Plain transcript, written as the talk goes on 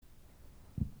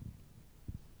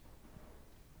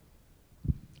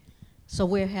So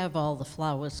where have all the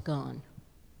flowers gone?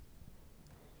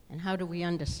 And how do we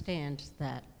understand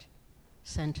that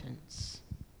sentence?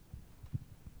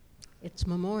 It's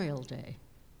Memorial Day.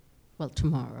 Well,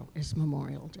 tomorrow is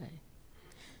Memorial Day.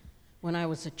 When I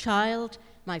was a child,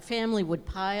 my family would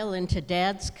pile into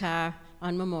Dad's car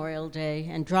on Memorial Day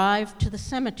and drive to the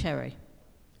cemetery.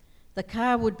 The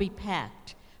car would be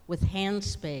packed with hand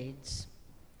spades,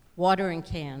 watering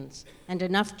cans, and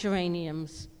enough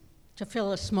geraniums to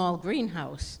fill a small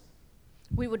greenhouse.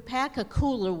 We would pack a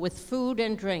cooler with food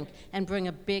and drink and bring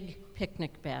a big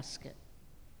picnic basket.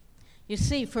 You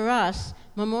see, for us,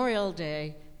 Memorial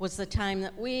Day was the time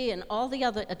that we and all the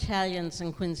other Italians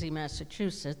in Quincy,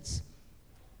 Massachusetts,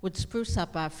 would spruce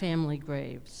up our family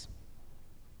graves.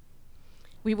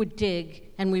 We would dig,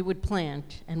 and we would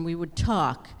plant, and we would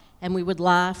talk, and we would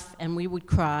laugh, and we would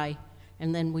cry,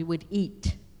 and then we would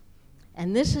eat.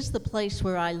 And this is the place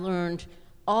where I learned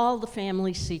all the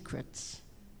family secrets.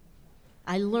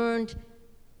 I learned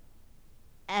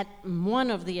at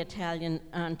one of the Italian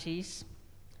aunties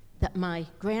that my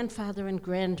grandfather and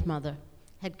grandmother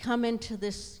had come into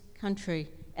this country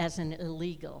as an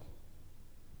illegal.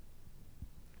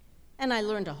 And I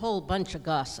learned a whole bunch of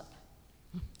gossip.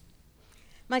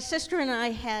 My sister and I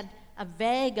had a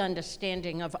vague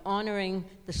understanding of honoring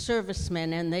the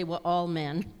servicemen, and they were all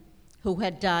men, who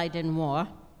had died in war.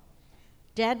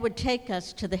 Dad would take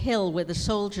us to the hill where the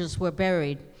soldiers were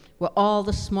buried, where all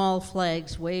the small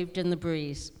flags waved in the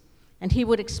breeze, and he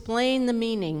would explain the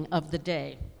meaning of the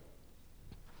day.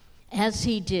 As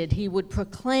he did, he would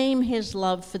proclaim his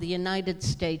love for the United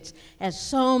States, as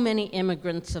so many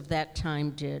immigrants of that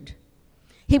time did.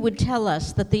 He would tell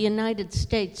us that the United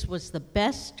States was the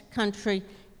best country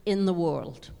in the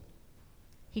world.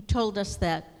 He told us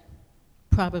that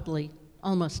probably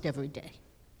almost every day.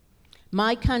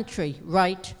 My country,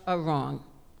 right or wrong.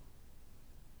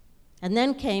 And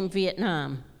then came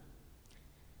Vietnam.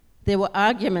 There were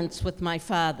arguments with my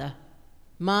father.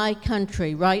 My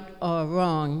country, right or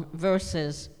wrong,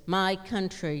 versus my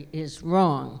country is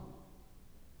wrong.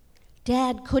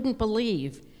 Dad couldn't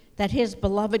believe that his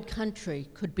beloved country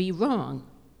could be wrong.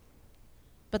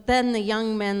 But then the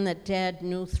young men that Dad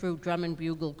knew through Drum and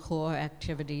Bugle Corps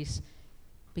activities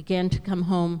began to come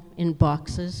home in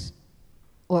boxes,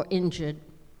 or injured,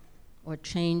 or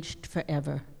changed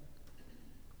forever.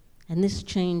 And this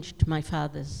changed my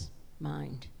father's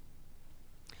mind.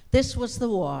 This was the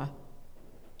war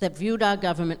that viewed our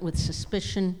government with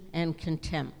suspicion and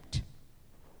contempt.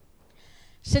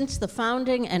 Since the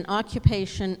founding and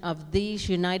occupation of these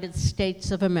United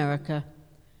States of America,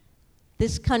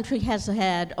 this country has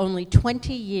had only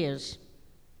 20 years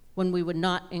when we were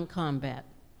not in combat.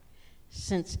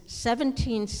 Since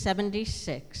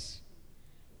 1776,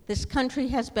 this country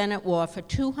has been at war for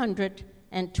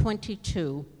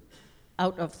 222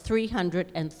 out of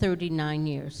 339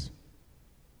 years.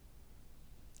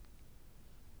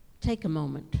 Take a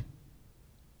moment.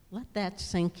 Let that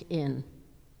sink in.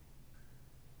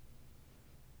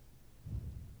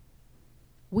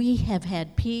 We have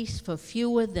had peace for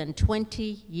fewer than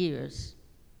 20 years.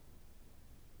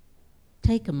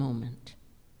 Take a moment.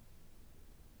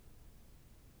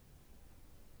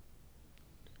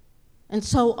 And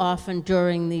so often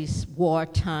during these war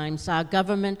times, our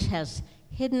government has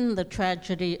hidden the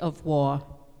tragedy of war.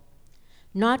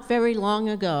 Not very long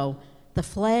ago, the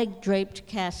flag-draped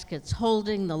caskets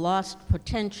holding the lost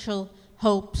potential,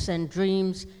 hopes, and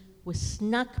dreams were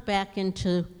snuck back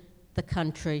into the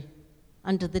country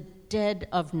under the dead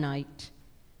of night,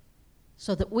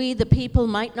 so that we, the people,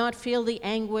 might not feel the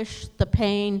anguish, the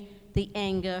pain, the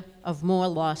anger of more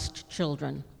lost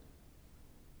children.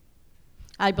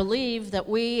 I believe that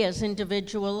we as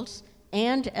individuals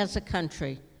and as a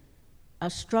country are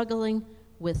struggling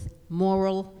with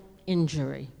moral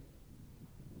injury.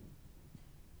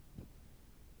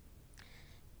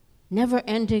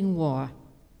 Never-ending war,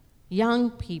 young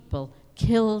people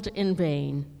killed in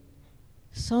vain,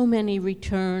 so many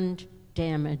returned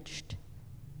damaged.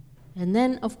 And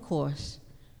then, of course,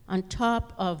 on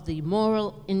top of the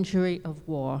moral injury of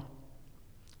war,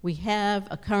 we have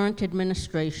a current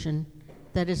administration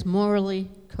that is morally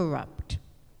corrupt.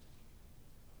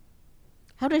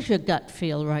 How does your gut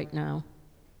feel right now?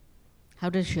 How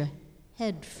does your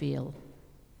head feel?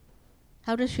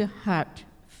 How does your heart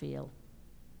feel?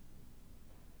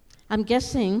 I'm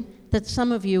guessing that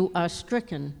some of you are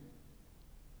stricken.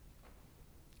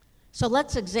 So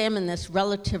let's examine this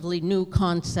relatively new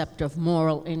concept of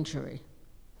moral injury.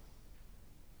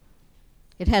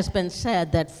 It has been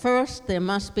said that first there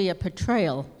must be a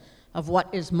portrayal of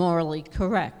what is morally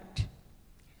correct.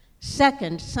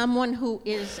 Second, someone who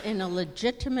is in a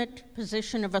legitimate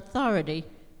position of authority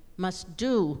must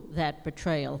do that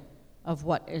betrayal of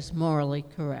what is morally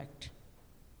correct.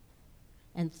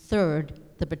 And third,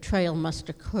 the betrayal must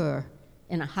occur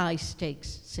in a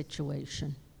high-stakes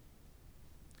situation.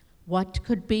 What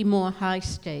could be more high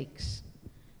stakes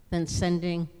than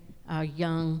sending our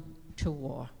young to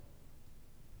war?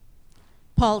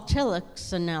 Paul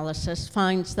Tillich's analysis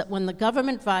finds that when the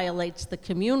government violates the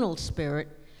communal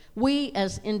spirit, we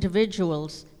as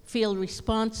individuals feel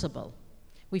responsible.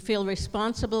 We feel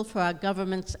responsible for our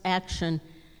government's action,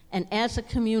 and as a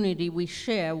community, we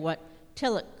share what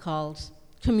Tillich calls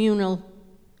communal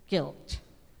guilt.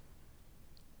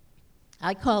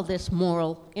 I call this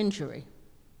moral injury.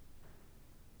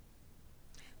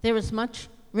 There is much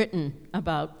written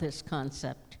about this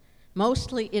concept.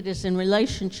 Mostly it is in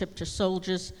relationship to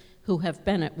soldiers who have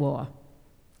been at war.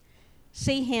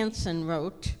 C. Hansen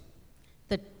wrote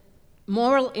that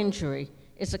moral injury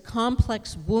is a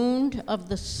complex wound of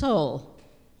the soul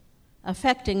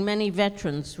affecting many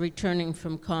veterans returning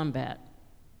from combat.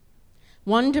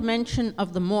 One dimension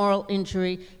of the moral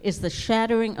injury is the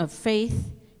shattering of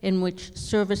faith in which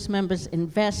service members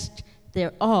invest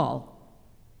their all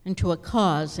into a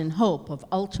cause in hope of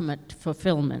ultimate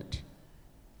fulfillment,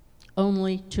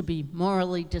 only to be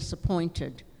morally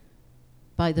disappointed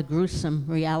by the gruesome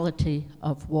reality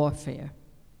of warfare.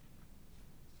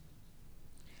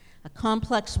 A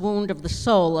complex wound of the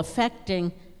soul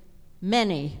affecting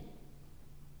many.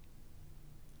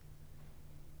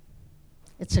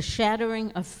 It's a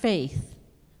shattering of faith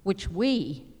which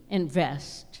we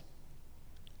invest.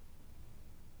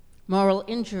 Moral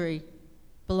injury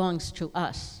belongs to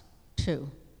us,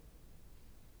 too.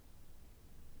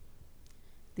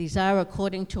 These are,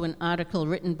 according to an article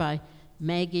written by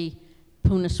Maggie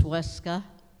Punisweska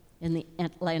in the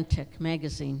Atlantic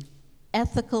magazine,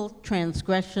 ethical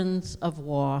transgressions of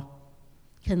war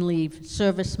can leave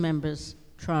service members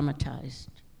traumatized.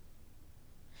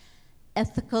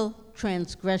 Ethical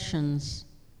transgressions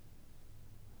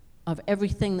of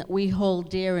everything that we hold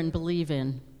dear and believe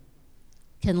in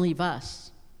can leave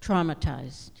us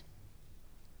traumatized.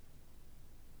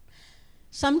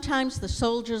 Sometimes the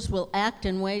soldiers will act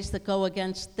in ways that go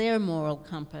against their moral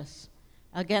compass,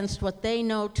 against what they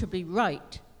know to be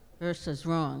right versus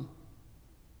wrong.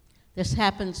 This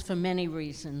happens for many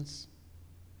reasons.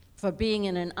 For being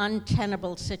in an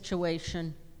untenable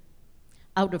situation,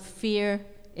 out of fear,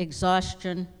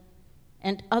 exhaustion,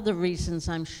 and other reasons,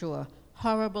 I'm sure,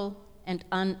 horrible and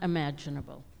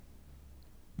unimaginable.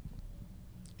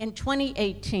 In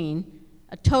 2018,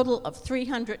 a total of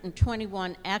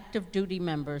 321 active duty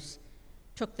members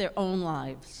took their own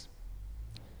lives.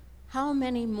 How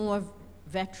many more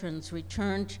veterans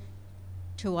returned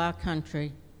to our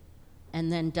country and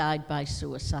then died by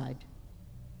suicide?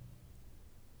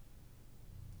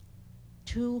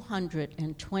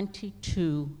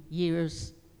 222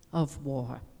 years of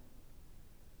war.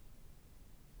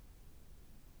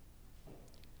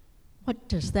 What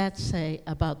does that say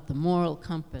about the moral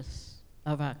compass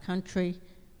of our country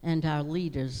and our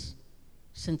leaders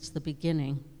since the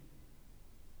beginning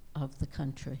of the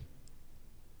country?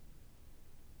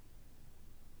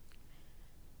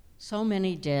 So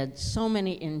many dead, so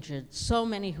many injured, so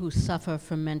many who suffer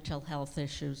from mental health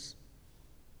issues.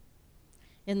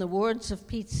 In the words of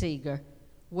Pete Seeger,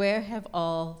 where have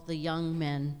all the young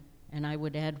men, and I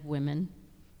would add women,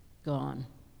 gone?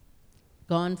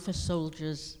 Gone for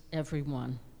soldiers, every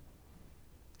one.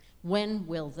 When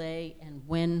will they and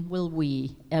when will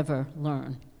we ever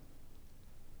learn?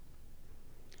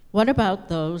 What about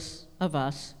those of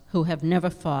us who have never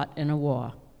fought in a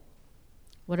war?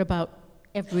 What about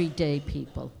everyday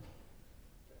people?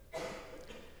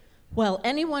 Well,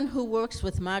 anyone who works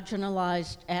with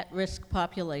marginalized, at-risk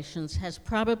populations has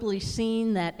probably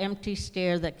seen that empty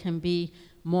stare that can be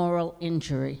moral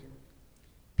injury.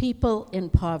 People in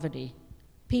poverty,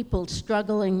 people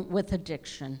struggling with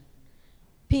addiction,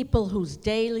 people whose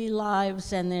daily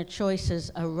lives and their choices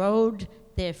erode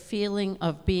their feeling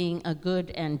of being a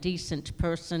good and decent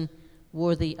person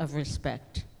worthy of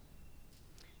respect.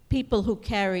 People who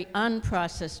carry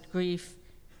unprocessed grief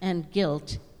and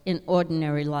guilt in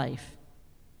ordinary life.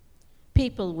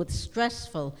 People with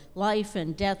stressful life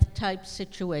and death type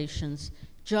situations,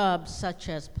 jobs such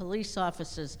as police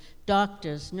officers,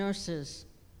 doctors, nurses.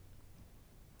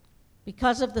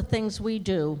 Because of the things we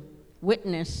do,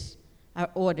 witness, are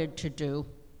ordered to do,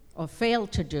 or fail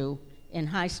to do in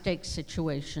high-stakes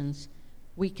situations,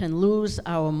 we can lose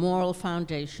our moral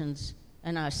foundations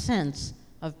and our sense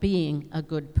of being a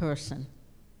good person.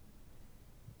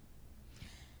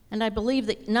 And I believe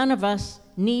that none of us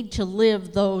need to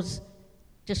live those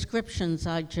descriptions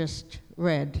I just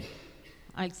read,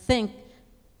 I think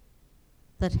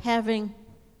that having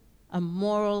a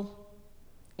moral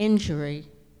injury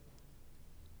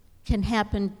can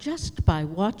happen just by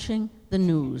watching the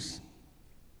news,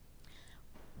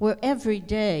 where every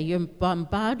day you're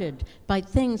bombarded by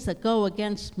things that go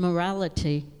against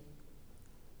morality.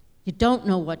 You don't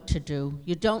know what to do.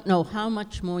 You don't know how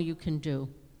much more you can do.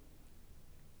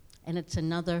 And it's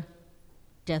another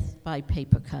death by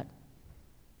paper cut.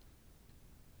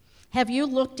 Have you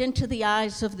looked into the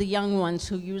eyes of the young ones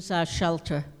who use our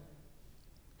shelter?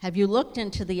 Have you looked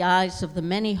into the eyes of the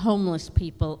many homeless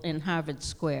people in Harvard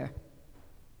Square?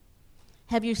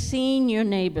 Have you seen your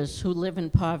neighbors who live in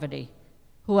poverty,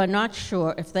 who are not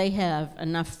sure if they have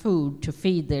enough food to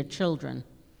feed their children,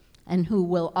 and who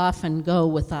will often go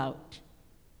without?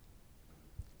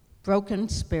 Broken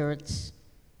spirits,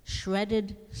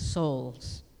 shredded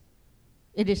souls.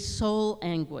 It is soul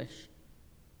anguish.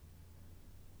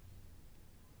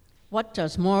 What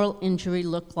does moral injury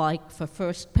look like for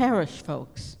First Parish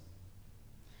folks?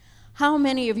 How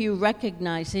many of you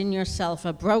recognize in yourself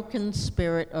a broken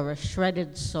spirit or a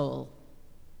shredded soul?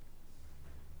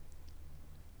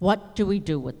 What do we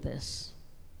do with this?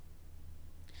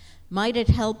 Might it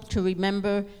help to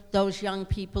remember those young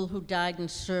people who died in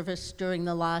service during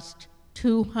the last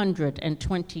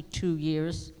 222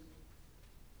 years?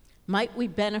 Might we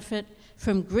benefit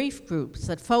from grief groups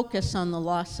that focus on the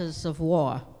losses of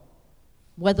war,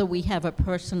 whether we have a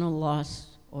personal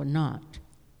loss or not?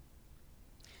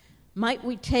 Might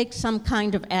we take some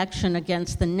kind of action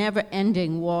against the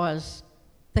never-ending wars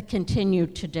that continue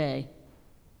today?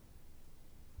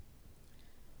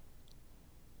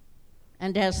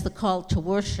 And as the call to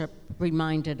worship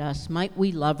reminded us, might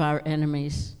we love our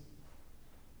enemies?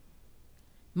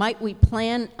 Might we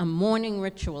plan a mourning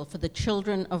ritual for the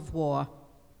children of war,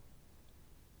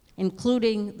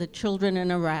 including the children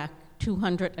in Iraq,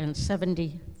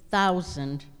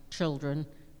 270,000 children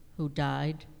who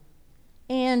died,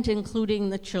 and including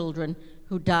the children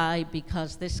who die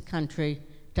because this country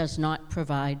does not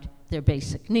provide their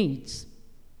basic needs.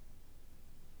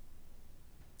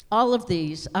 All of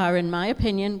these are, in my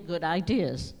opinion, good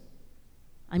ideas.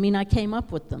 I mean, I came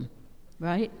up with them,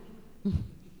 right?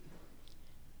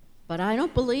 But I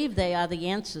don't believe they are the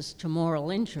answers to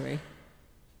moral injury.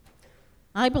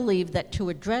 I believe that to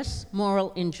address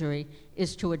moral injury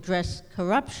is to address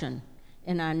corruption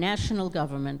in our national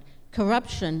government,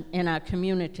 corruption in our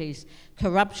communities,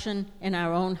 corruption in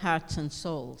our own hearts and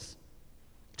souls.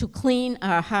 To clean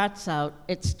our hearts out,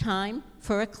 it's time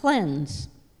for a cleanse.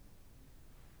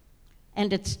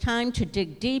 And it's time to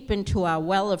dig deep into our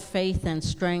well of faith and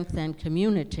strength and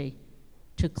community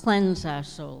to cleanse our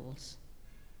souls.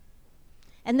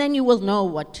 And then you will know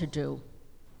what to do.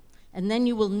 And then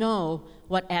you will know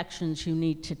what actions you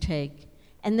need to take.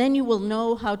 And then you will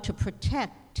know how to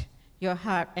protect your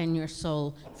heart and your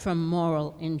soul from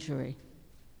moral injury.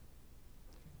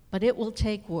 But it will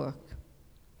take work.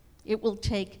 It will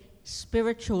take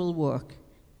spiritual work.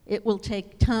 It will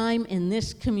take time in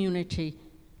this community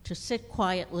to sit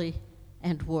quietly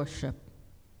and worship.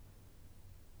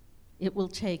 It will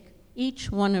take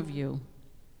each one of you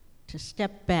to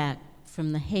step back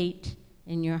from the hate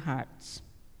in your hearts.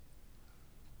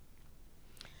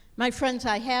 My friends,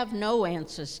 I have no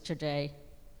answers today.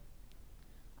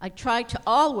 I try to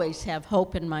always have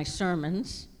hope in my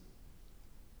sermons.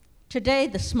 Today,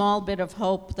 the small bit of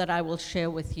hope that I will share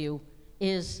with you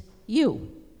is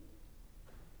you.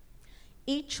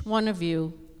 Each one of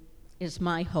you is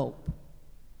my hope.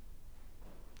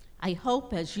 I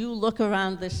hope as you look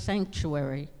around this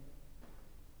sanctuary,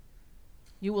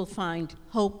 you will find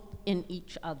hope in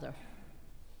each other.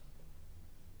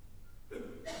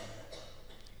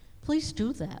 Please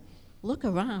do that. Look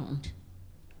around.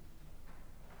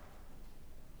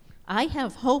 I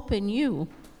have hope in you.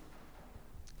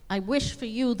 I wish for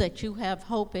you that you have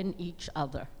hope in each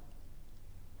other.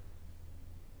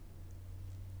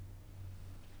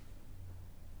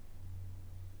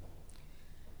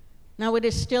 Now, it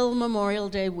is still Memorial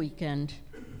Day weekend,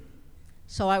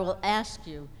 so I will ask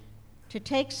you to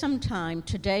take some time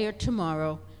today or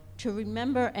tomorrow to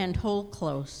remember and hold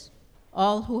close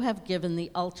all who have given the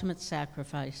ultimate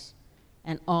sacrifice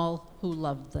and all who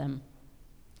loved them,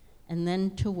 and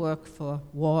then to work for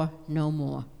war no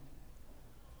more.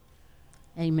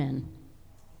 Amen.